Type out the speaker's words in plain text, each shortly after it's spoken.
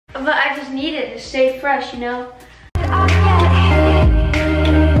but I just need it to stay fresh, you know? Hey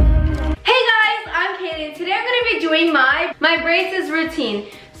guys, I'm Keilly, and today I'm gonna be doing my braces routine.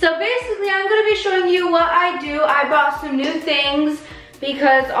 So basically, I'm gonna be showing you what I do. I bought some new things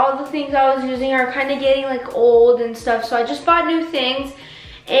because all the things I was using are kind of getting like old and stuff. So I just bought new things.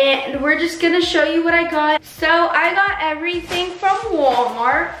 And we're just gonna show you what I got. So I got everything from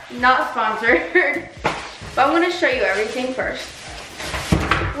Walmart, not sponsored, but I'm gonna show you everything first.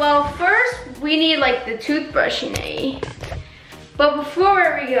 Well, first we need like the toothbrush, But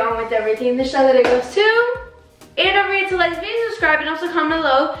before we get on with everything, the show that it goes to, and don't forget to like, subscribe, and also comment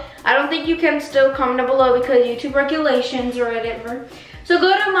below. I don't think you can still comment down below because YouTube regulations or whatever. So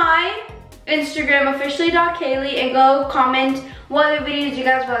go to my Instagram, officially.keilly, and go comment what other videos you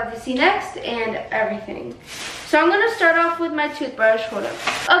guys would like to see next and everything. So I'm gonna start off with my toothbrush. Hold up.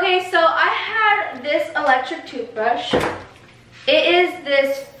 Okay, so I had this electric toothbrush. It is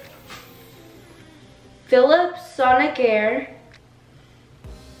this Philips Sonic Air.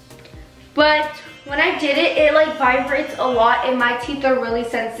 But when I did it, it like vibrates a lot and my teeth are really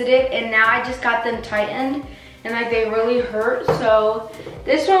sensitive, and now I just got them tightened and like they really hurt. So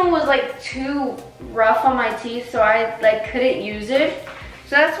this one was like too rough on my teeth, so I like couldn't use it.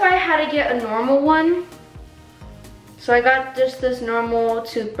 So that's why I had to get a normal one. So I got just this normal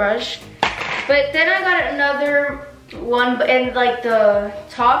toothbrush. But then I got another one, and like the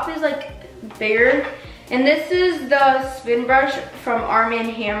top is like bigger. And this is the spin brush from Arm &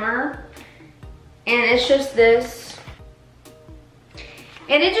 Hammer. And it's just this.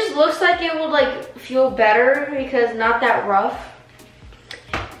 And it just looks like it would like feel better because not that rough.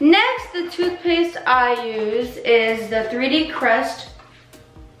 Next, the toothpaste I use is the 3D Crest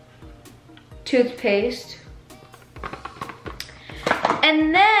toothpaste.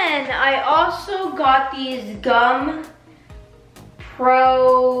 And then I also got these Gum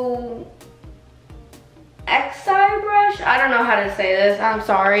Pro XI brush. I don't know how to say this, I'm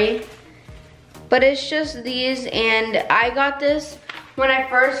sorry. But it's just these, and I got this when I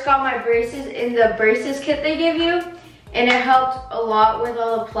first got my braces in the braces kit they give you. And it helped a lot with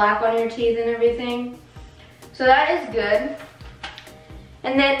all the plaque on your teeth and everything. So that is good.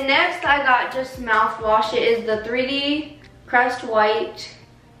 And then next I got just mouthwash. It is the 3D Crest White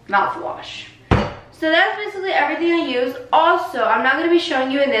mouthwash. So that's basically everything I use. Also, I'm not gonna be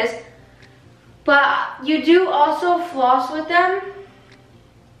showing you in this, but you do also floss with them.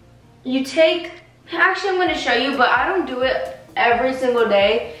 You take, actually I'm gonna show you, but I don't do it every single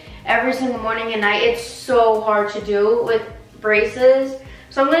day. Every single morning and night. It's so hard to do with braces.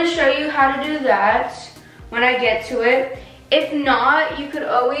 So I'm going to show you how to do that when I get to it. If not, you could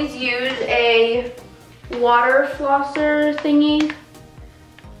always use a water flosser thingy.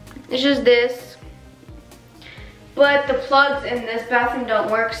 It's just this. But the plugs in this bathroom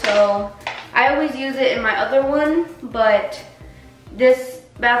don't work, so I always use it in my other one. But this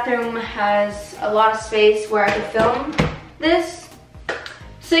bathroom has a lot of space where I can film this.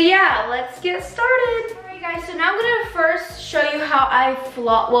 So yeah, let's get started. Alright guys, so now I'm gonna first show you how I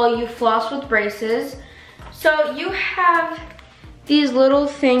you floss with braces. So you have these little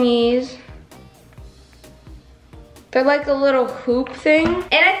thingies. They're like a little hoop thing.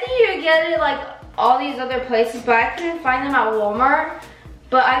 And I think you can get it like all these other places, but I couldn't find them at Walmart.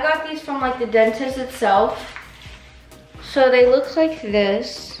 But I got these from like the dentist itself. So they look like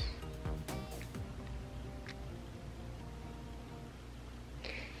this.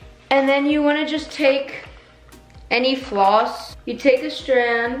 And then you want to just take any floss. You take a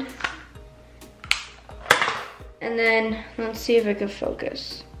strand, and then let's see if I can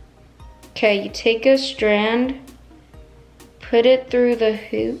focus. Okay, you take a strand, put it through the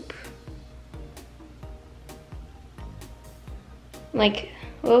hoop. Like,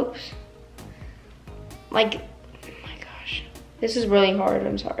 whoops. Like, oh my gosh. This is really hard,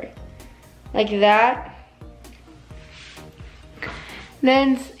 I'm sorry. Like that.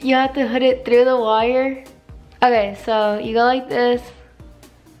 Then you have to put it through the wire. Okay, so you go like this.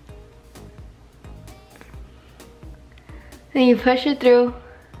 Then you push it through.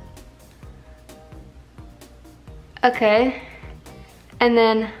 Okay. And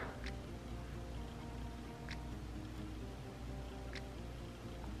then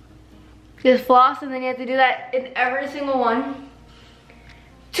just floss, and then you have to do that in every single one.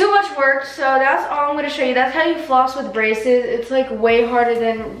 Too much work, so that's all I'm gonna show you. That's how you floss with braces. It's like way harder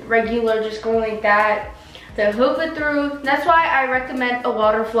than regular, just going like that. To hoop it through. That's why I recommend a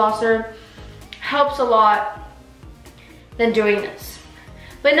water flosser. Helps a lot than doing this.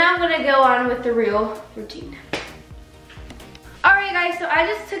 But now I'm gonna go on with the real routine. Alright guys, so I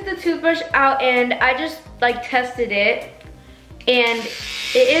just took the toothbrush out and I just like tested it. and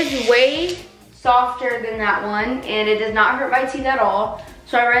it is way softer than that one, and it does not hurt my teeth at all.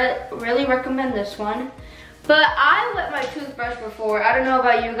 So I really recommend this one. But I wet my toothbrush before. I don't know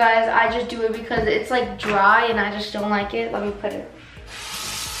about you guys. I just do it because it's like dry and I just don't like it. Let me put it.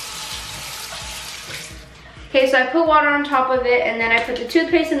 Okay, so I put water on top of it, and then I put the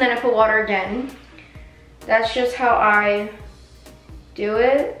toothpaste, and then I put water again. That's just how I do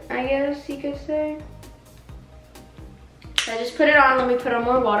it, I guess you could say. So I just put it on. Let me put on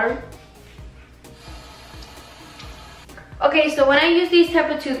more water. Okay, so when I use these type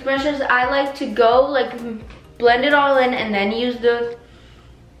of toothbrushes, I like to go like blend it all in and then use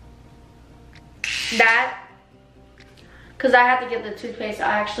that, because I have to get the toothpaste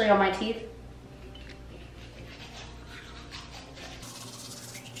actually on my teeth.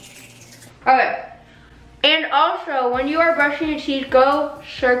 Okay, and also when you are brushing your teeth, go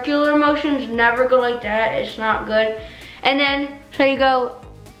circular motions, never go like that, it's not good. And then, so you go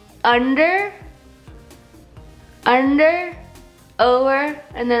under, over,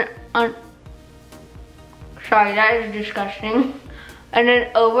 and then on. Sorry, that is disgusting. And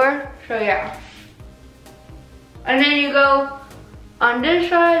then over, so yeah. And then you go on this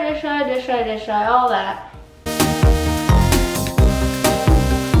side, this side, this side, this side, all that.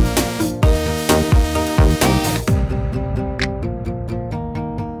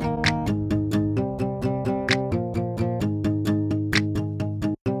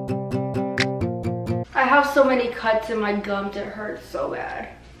 I have so many cuts in my gums, it hurts so bad.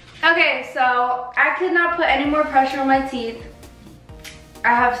 Okay, so I could not put any more pressure on my teeth. I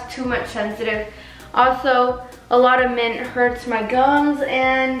have too much sensitive. Also, a lot of mint hurts my gums,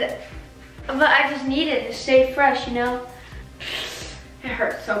 but I just need it to stay fresh, you know? It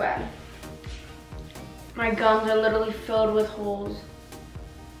hurts so bad. My gums are literally filled with holes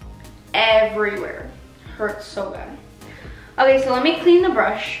everywhere. Hurts so bad. Okay, so let me clean the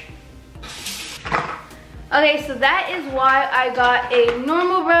brush. Okay, so that is why I got a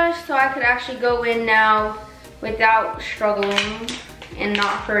normal brush, so I could actually go in now without struggling and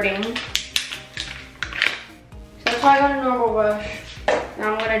not hurting. So that's why I got a normal brush.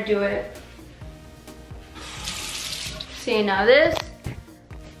 Now I'm gonna do it. See, now this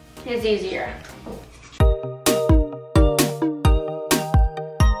is easier.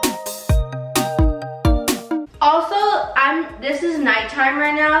 Also, this is nighttime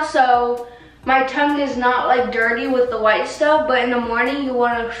right now, so my tongue is not like dirty with the white stuff, but in the morning you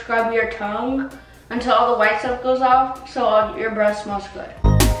want to scrub your tongue until all the white stuff goes off, so your breath smells good.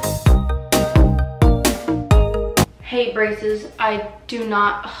 Hate braces. I do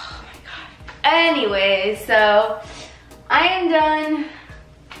not. Oh my god. Anyways, so I am done.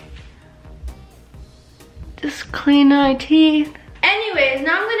 Just clean my teeth. Anyways,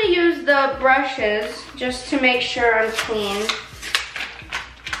 now I'm gonna use the brushes just to make sure I'm clean.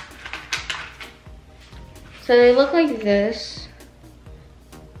 So they look like this.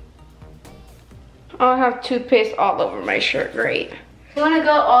 I'll have toothpaste all over my shirt, great. You wanna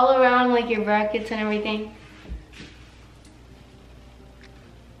go all around like your brackets and everything.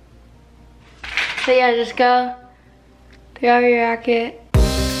 So yeah, just go throughout your racket.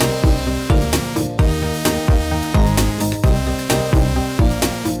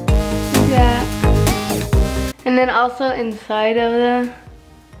 Yeah. And then also inside of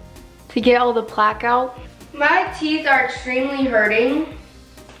to get all the plaque out. My teeth are extremely hurting,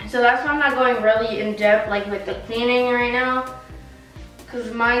 so that's why I'm not going really in depth like with the cleaning right now,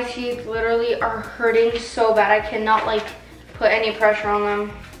 because my teeth literally are hurting so bad. I cannot like put any pressure on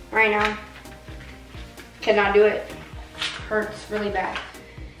them right now. Cannot do it. Hurts really bad.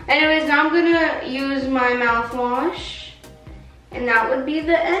 Anyways, now I'm gonna use my mouthwash, and that would be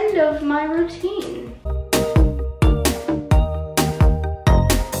the end of my routine.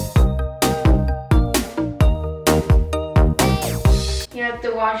 You have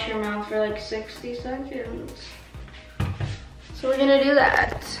to wash your mouth for like 60 seconds. So we're gonna do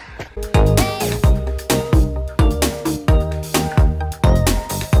that.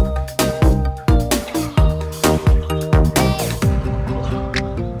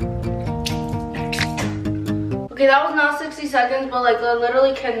 Okay, that was not 60 seconds, but like I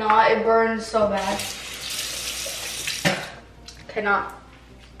literally cannot. It burns so bad. Cannot.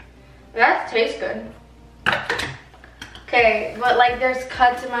 That tastes good. Okay, but like there's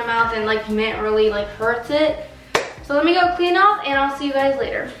cuts in my mouth and like mint really like hurts it. So let me go clean off and I'll see you guys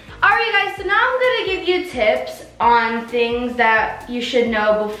later. Alright guys, so now I'm gonna give you tips on things that you should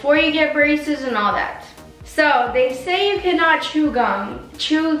know before you get braces and all that. So they say you cannot chew gum.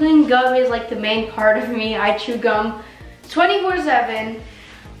 Chewing gum is like the main part of me. I chew gum 24/7.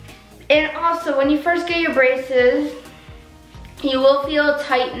 And also when you first get your braces, You will feel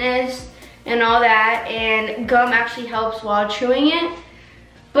tightness and all that, and gum actually helps while chewing it.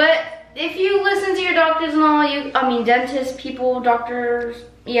 But if you listen to your doctors and all, dentists, people, doctors,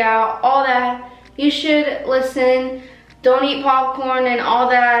 yeah, all that, you should listen. Don't eat popcorn and all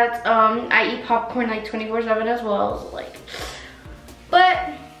that. I eat popcorn like 24/7 as well, so like, but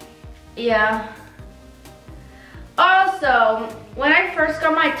yeah. Also, when I first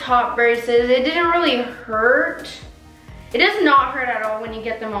got my top braces, it didn't really hurt. It does not hurt at all when you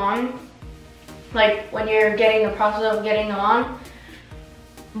get them on, like when you're getting the process of getting them on.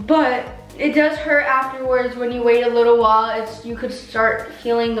 But it does hurt afterwards when you wait a little while. You could start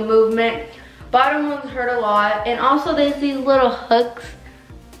feeling the movement. Bottom ones hurt a lot. And also there's these little hooks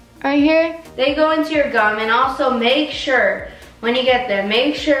right here. They go into your gum. And also make sure when you get them,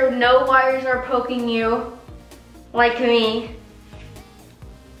 make sure no wires are poking you like me.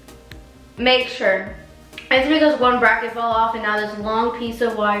 Make sure. It's because one bracket fell off and now this long piece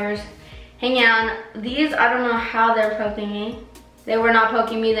of wires hanging on. These, I don't know how they're poking me. They were not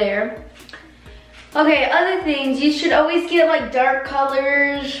poking me there. Okay, other things, you should always get like dark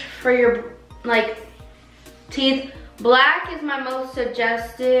colors for your like teeth. Black is my most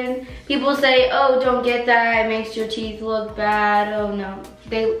suggested. People say, oh, don't get that, it makes your teeth look bad. Oh no,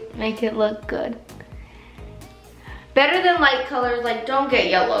 they make it look good. Better than light colors, like don't get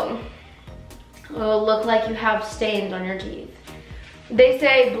yellow. It'll look like you have stains on your teeth. They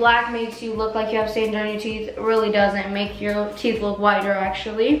say black makes you look like you have stains on your teeth. It really doesn't make your teeth look whiter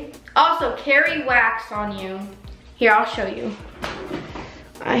actually. Also, carry wax on you. Here, I'll show you.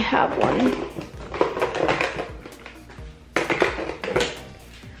 I have one.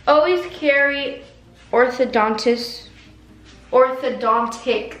 Always carry orthodontic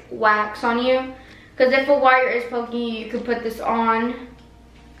wax on you. Because if a wire is poking you, you can put this on.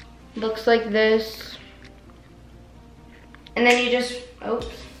 Looks like this. And then you just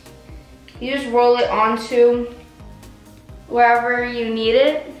roll it onto wherever you need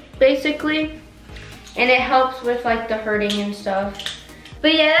it, basically. And it helps with like the hurting and stuff.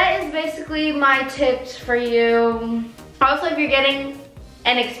 But yeah, that is basically my tips for you. Also, if you're getting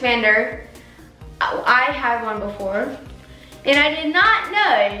an expander, I had one before. And I did not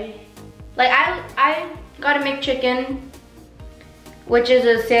know, like I got a McChicken, which is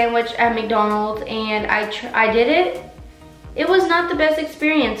a sandwich at McDonald's, and I did it. It was not the best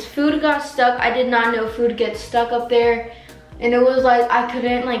experience. Food got stuck. I did not know food gets stuck up there. And it was like, I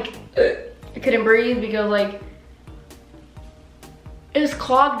couldn't breathe because like, it was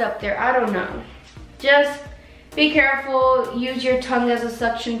clogged up there. I don't know. Just be careful. Use your tongue as a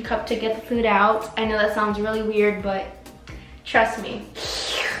suction cup to get the food out. I know that sounds really weird, but trust me.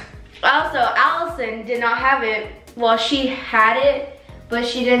 Also, Allison did not have it. Well, she had it, but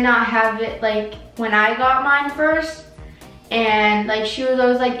she did not have it like when I got mine first. And like she was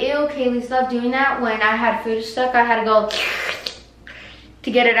always like, ew, Keilly, stop doing that. When I had food stuck, I had to go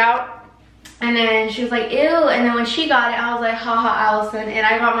to get it out. And then she was like, ew. And then when she got it, I was like, haha, Allison. And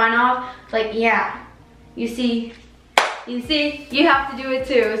I got mine off. It's like, yeah, you see, you have to do it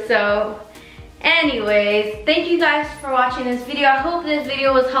too. So anyways, thank you guys for watching this video. I hope this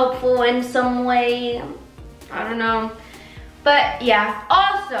video was helpful in some way. I don't know. But yeah,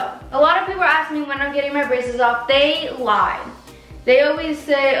 also, a lot of people ask me when I'm getting my braces off. They lie. They always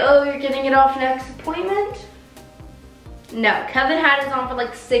say, oh, you're getting it off next appointment? No, Kevin had his on for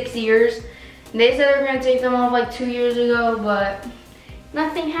like 6 years. They said they were gonna take them off like 2 years ago, but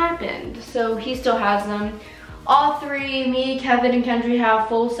nothing happened. So he still has them. All three, me, Kevin, and Kendry have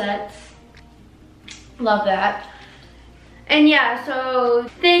full sets. Love that. And yeah, so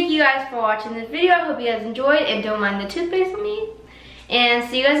thank you guys for watching this video. I hope you guys enjoyed, and don't mind the toothpaste on me. And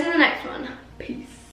see you guys in the next one.